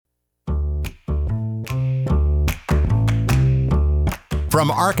From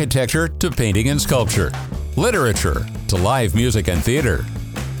architecture to painting and sculpture, literature to live music and theater.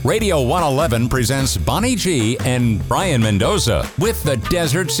 Radio 111 presents Bonnie G and Brayan Mendoza with The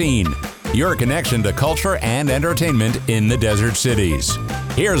Desert Scene, your connection to culture and entertainment in the desert cities.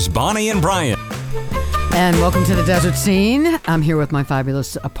 Here's Bonnie and Brayan. And welcome to The Desert Scene. I'm here with my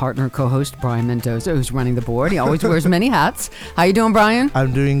fabulous partner, co-host, Brayan Mendoza, who's running the board. He always wears many hats. How you doing, Brayan?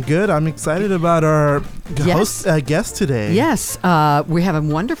 I'm doing good. I'm excited about our guest today. Yes. We have a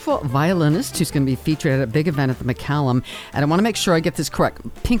wonderful violinist who's going to be featured at a big event at the McCallum. And I want to make sure I get this correct.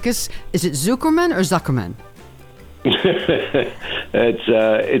 Pinchas, is it Zukerman or Zukerman?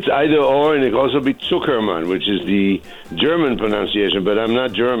 It's either or, and it can also be Zukerman, which is the German pronunciation, but I'm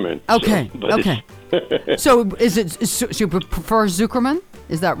not German. Okay, okay. So is it? So you prefer Zukerman?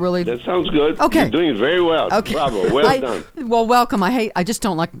 Is that really? That sounds good. Okay, you're doing it very well. Okay, bravo, well done. Well, welcome. I just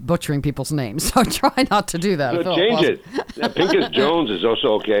don't like butchering people's names, so try not to do that. No, change it. Pinchas Jones is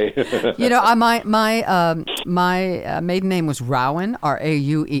also okay. You know, my maiden name was Rauen,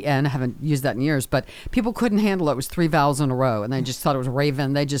 R-A-U-E-N. I haven't used that in years, but people couldn't handle it. It was 3 vowels in a row, and they just thought it was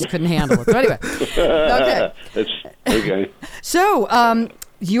Raven. They just couldn't handle it. So anyway, okay. That's okay. So,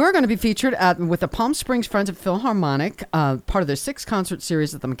 you're going to be featured with the Palm Springs Friends of Philharmonic, part of their 6-concert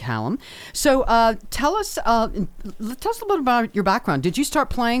series at the McCallum. So tell us a little bit about your background. Did you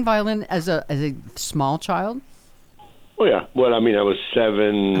start playing violin as a small child? Oh, yeah. Well, I mean, I was 7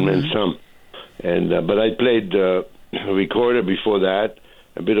 and some. But I played recorder before that,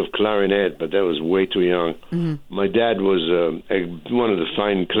 a bit of clarinet, but that was way too young. Mm-hmm. My dad was one of the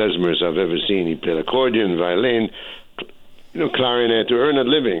fine klezmers I've ever seen. He played accordion, violin, clarinet to earn a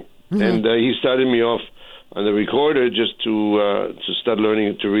living. Mm-hmm. And he started me off on the recorder just to start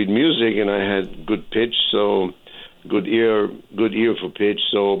learning to read music, and I had good pitch, so good ear for pitch.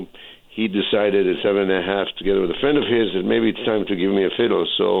 So he decided at 7.5, together with a friend of his, that maybe it's time to give me a fiddle.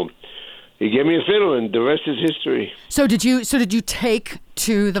 So he gave me a fiddle, and the rest is history. So did you take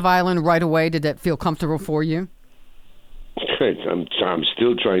to the violin right away? Did that feel comfortable for you? I'm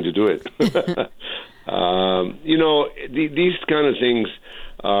still trying to do it. These kind of things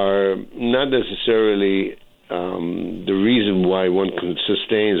are not necessarily the reason why one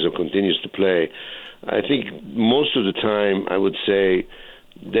sustains or continues to play. I think most of the time, I would say,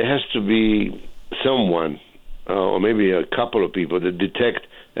 there has to be someone, or maybe a couple of people, that detect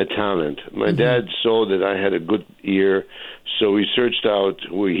a talent. My dad saw that I had a good ear, so he searched out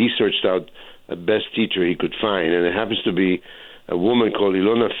the best teacher he could find, and it happens to be a woman called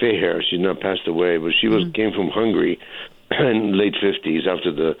Ilona Feher. She's now passed away, but she came from Hungary in late 50s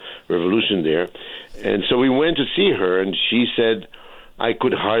after the revolution there. And so we went to see her, and she said I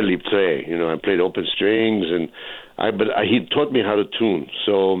could hardly play. I played open strings, but he taught me how to tune.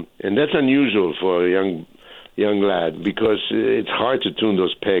 So, and that's unusual for a young lad, because it's hard to tune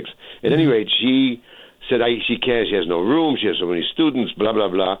those pegs. At any rate, she said she can't. She has no room. She has so many students. Blah blah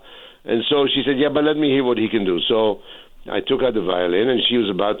blah. And so she said, "Yeah, but let me hear what he can do." So I took out the violin, and she was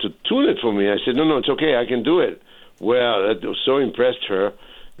about to tune it for me. I said, no, it's okay, I can do it. Well, that so impressed her,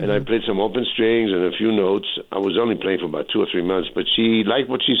 and I played some open strings and a few notes. I was only playing for about 2 or 3 months, but she liked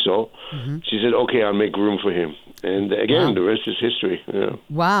what she saw. Mm-hmm. She said, okay, I'll make room for him. And again, The rest is history. Yeah.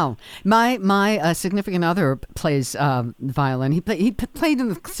 Wow. My significant other plays violin. He played in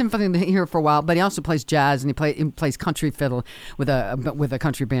the symphony here for a while, but he also plays jazz, and he plays country fiddle with a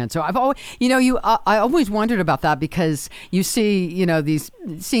country band. So I've always, I always wondered about that, because you see, these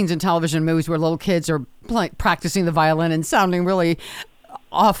scenes in television movies where little kids are practicing the violin and sounding really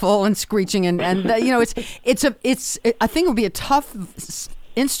awful and screeching, and I think it would be a tough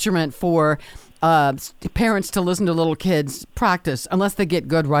instrument for parents to listen to little kids practice unless they get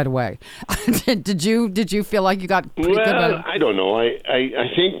good right away. Did you feel like you got pretty good? Well, I don't know. I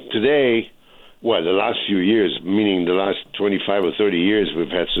think today, the last few years, meaning the last 25 or 30 years, we've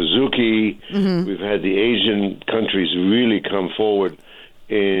had Suzuki, we've had the Asian countries really come forward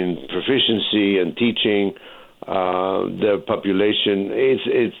in proficiency and teaching. Their population,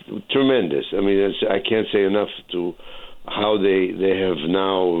 it's tremendous. I mean, I can't say enough to how they have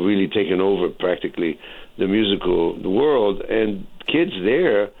now really taken over practically the world, and kids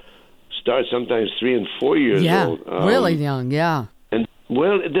there start sometimes 3 and 4 years old. Really young, yeah. And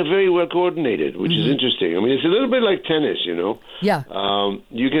they're very well coordinated, which is interesting. I mean, it's a little bit like tennis, Yeah.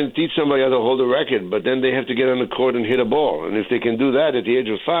 You can teach somebody how to hold a racket, but then they have to get on the court and hit a ball. And if they can do that at the age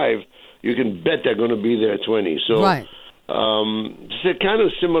of 5, you can bet they're going to be there at 20. So right. It's a kind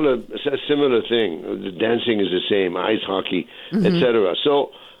of similar thing. The dancing is the same, ice hockey, etc.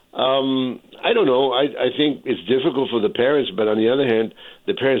 So I don't know. I think it's difficult for the parents, but on the other hand,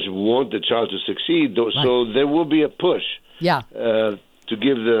 the parents want the child to succeed, so there will be a push. Yeah. to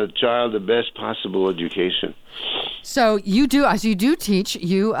give the child the best possible education. So you do, as you do teach,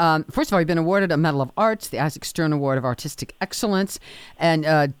 you, first of all, you've been awarded a Medal of Arts, the Isaac Stern Award of Artistic Excellence,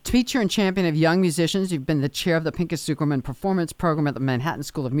 and teacher and champion of young musicians. You've been the chair of the Pinchas Zukerman Performance Program at the Manhattan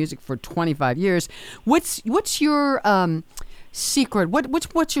School of Music for 25 years. What's your secret?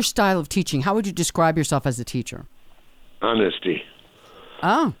 What's your style of teaching? How would you describe yourself as a teacher? Honesty.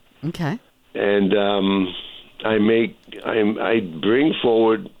 Oh, okay. And I bring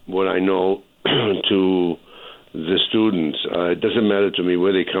forward what I know to the students. It doesn't matter to me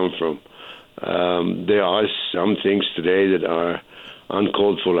where they come from. There are some things today that are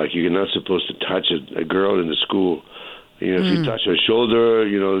uncalled for, like you're not supposed to touch a girl in the school. If you touch her shoulder,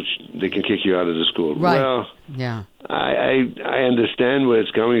 they can kick you out of the school. Right. Well, yeah. I understand where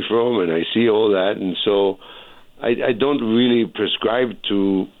it's coming from, and I see all that, and so I don't really prescribe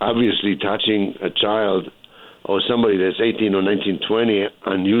to obviously touching a child or somebody that's 18 or 19, 20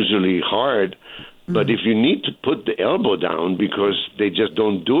 unusually hard. But if you need to put the elbow down because they just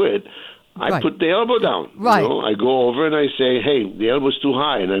don't do it, I put the elbow down. Right. I go over and I say, hey, the elbow's too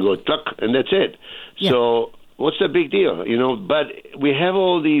high, and I go, tuck, and that's it. Yeah. So what's the big deal? But we have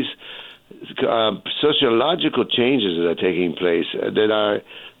all these sociological changes that are taking place that are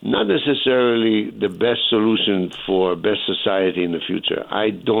not necessarily the best solution for best society in the future.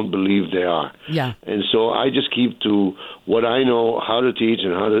 I don't believe they are. Yeah. And so I just keep to what I know, how to teach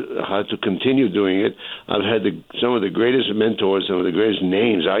and how to continue doing it. I've had some of the greatest mentors, some of the greatest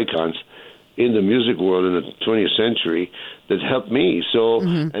names, icons in the music world in the 20th century that helped me. So,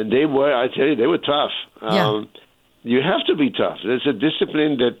 and they were tough. You have to be tough. There's a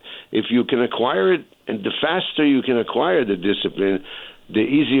discipline that if you can acquire it, and the faster you can acquire the discipline, the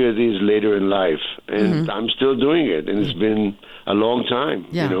easier it is later in life. And I'm still doing it, and it's been a long time.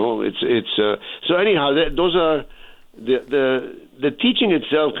 Yeah. So anyhow, those are the teaching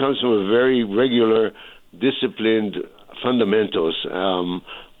itself comes from a very regular, disciplined fundamentals,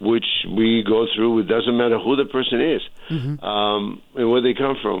 which we go through. It doesn't matter who the person is and where they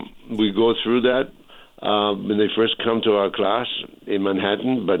come from. We go through that when they first come to our class in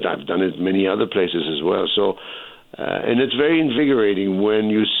Manhattan, but I've done it many other places as well. So, and it's very invigorating when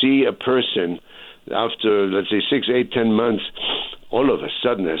you see a person after, let's say, 6, 8, 10 months, all of a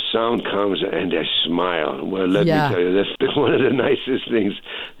sudden a sound comes and they smile. Well, let me tell you, that's one of the nicest things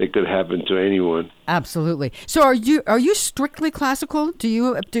that could happen to anyone. Absolutely. So are you strictly classical? Do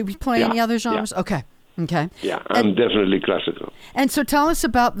you play any other genres? Yeah. Okay. Yeah, I'm definitely classical. And so tell us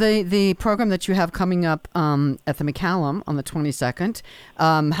about the program that you have coming up at the McCallum on the 22nd.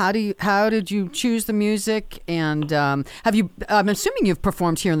 How did you choose the music? And have you? I'm assuming you've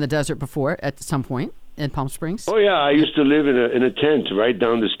performed here in the desert before at some point in Palm Springs. Oh yeah, I used to live in a tent right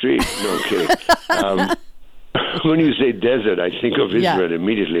down the street. No, I'm kidding. When you say desert, I think of Israel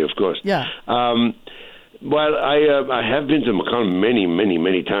immediately, of course. Yeah. Well, I have been to McCallum many, many,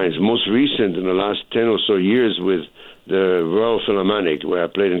 many times. Most recent in the last 10 or so years with the Royal Philharmonic, where I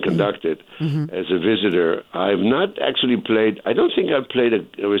played and conducted as a visitor. I've not actually played. I don't think I've played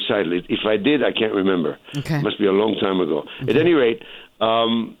a recital. If I did, I can't remember. Okay. It must be a long time ago. At any rate,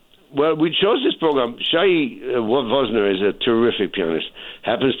 well, we chose this program. Shai Wozner is a terrific pianist.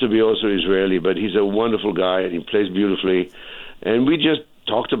 Happens to be also Israeli, but he's a wonderful guy, and he plays beautifully. And we just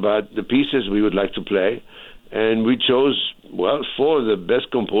talked about the pieces we would like to play, and we chose, four of the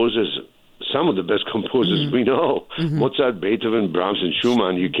best composers, some of the best composers we know. Mozart, Beethoven, Brahms, and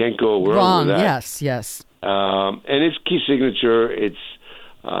Schumann. You can't go wrong with that. Yes. And it's key signature. It's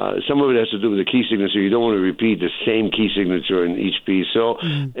some of it has to do with the key signature. You don't want to repeat the same key signature in each piece. So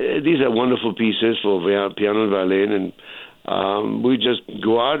these are wonderful pieces for piano and violin, and we just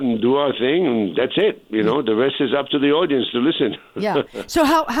go out and do our thing, and that's it. The rest is up to the audience to listen. Yeah. So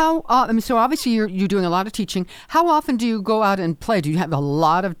so obviously you're doing a lot of teaching. How often do you go out and play? Do you have a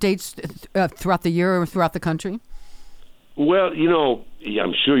lot of dates throughout the year or throughout the country? Well,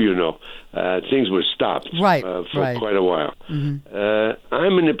 I'm sure things were stopped for quite a while.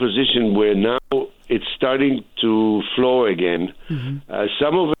 I'm in a position where now it's starting to flow again.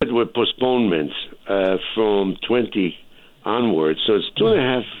 Some of it were postponements from 20 onwards, so it's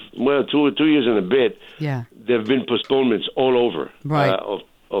 2 years and a bit. Yeah, there have been postponements all over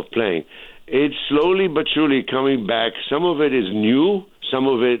of playing. It's slowly but surely coming back. Some of it is new. Some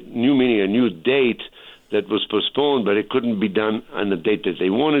of it new, meaning a new date that was postponed, but it couldn't be done on the date that they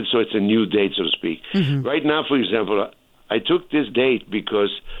wanted, so it's a new date, so to speak. Right now, for example, I took this date because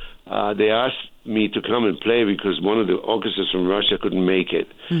they asked me to come and play because one of the orchestras from Russia couldn't make it.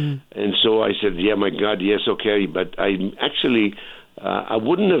 And so I said, yeah, my God, yes, okay. But I actually, I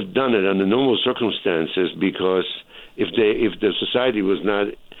wouldn't have done it under normal circumstances because if the society was not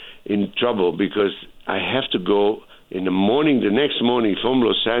in trouble, because I have to go in the morning, the next morning, from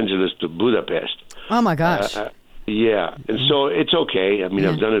Los Angeles to Budapest. Oh my gosh. Yeah, and so it's okay. I mean,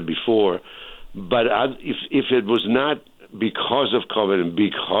 I've done it before, but if it was not because of COVID and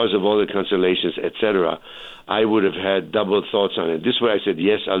because of all the cancellations, etc., I would have had double thoughts on it. This way, I said,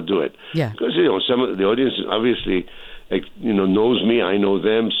 yes, I'll do it. Yeah. Because some of the audience obviously, knows me. I know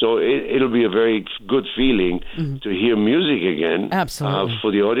them, so it'll be a very good feeling to hear music again. Absolutely.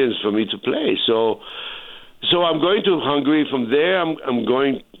 For the audience, for me to play. So I'm going to Hungary. From there, I'm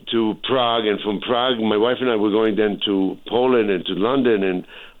going to Prague, and from Prague, my wife and I were going then to Poland and to London and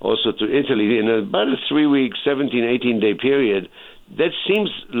also to Italy in about a 3-week, 17, 18-day period. That seems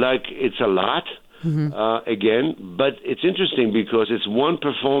like it's a lot, again, but it's interesting because it's one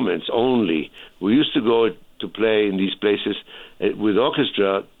performance only. We used to go to play in these places with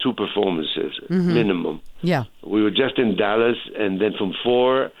orchestra, 2 performances, minimum. Yeah. We were just in Dallas, and then from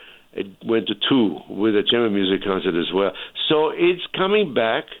 4, it went to 2 with a chamber music concert as well. So it's coming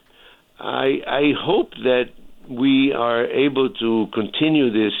back. I hope that we are able to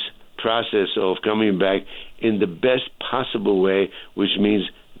continue this process of coming back in the best possible way, which means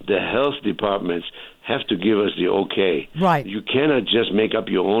the health departments have to give us the okay. Right. You cannot just make up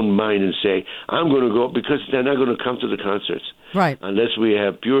your own mind and say, I'm going to go, because they're not going to come to the concerts. Right. Unless we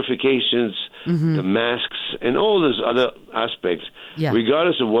have purifications, the masks, and all those other aspects. Yeah.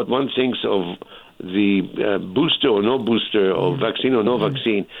 Regardless of what one thinks of the booster or no booster, or vaccine or no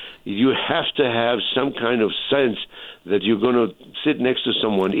vaccine, you have to have some kind of sense that you're going to sit next to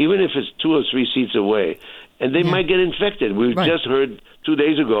someone, even if it's 2 or 3 seats away, and they might get infected. We've just heard 2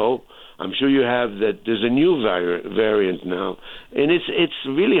 days ago, I'm sure you have, that there's a new variant now, and it's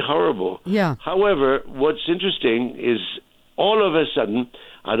really horrible. Yeah. However, what's interesting is all of a sudden,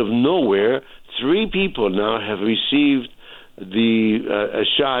 out of nowhere, 3 people now have received a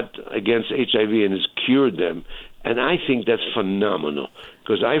shot against HIV and has cured them. And I think that's phenomenal,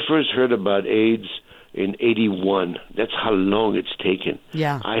 because I first heard about AIDS in 81. That's how long it's taken.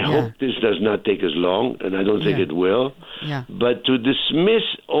 Yeah. I hope this does not take as long, and I don't think it will. Yeah. But to dismiss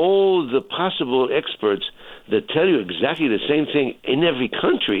all the possible experts that tell you exactly the same thing in every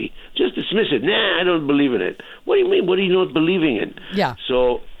country, just dismiss it. Nah, I don't believe in it. What do you mean? What are you not believing in? Yeah.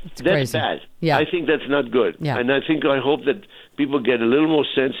 So It's that's crazy. bad. Yeah. I think that's not good. Yeah. And I hope that people get a little more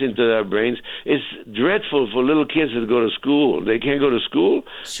sense into their brains. It's dreadful for little kids that go to school. They can't go to school.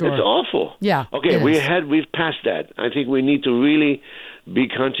 Sure. It's awful. Yeah, Okay, it is. we've passed that. I think we need to really be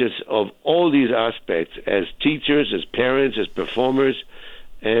conscious of all these aspects as teachers, as parents, as performers,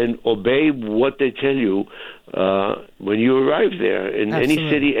 and obey what they tell you when you arrive there in Absolutely. any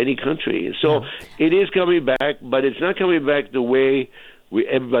city, any country. So it is coming back, but it's not coming back the way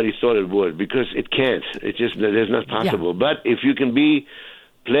everybody thought it would, because it can't. It's not possible. But if you can be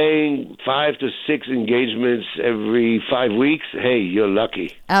playing 5 to 6 engagements every 5 weeks, hey, you're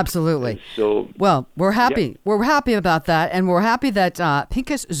lucky. Absolutely. So, well, we're happy. Yeah. We're happy about that, and we're happy that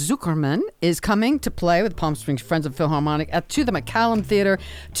Pinchas Zukerman is coming to play with Palm Springs Friends of Philharmonic to the McCallum Theater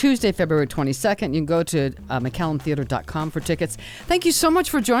Tuesday, February 22nd. You can go to McCallumTheater.com for tickets. Thank you so much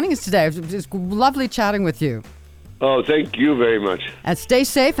for joining us today. It was lovely chatting with you. Oh, thank you very much. And stay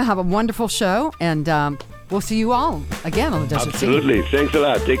safe and have a wonderful show. And we'll see you all again on the Desert Scene. Absolutely. Thanks a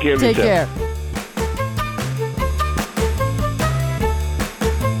lot. Take care of yourself. Take care.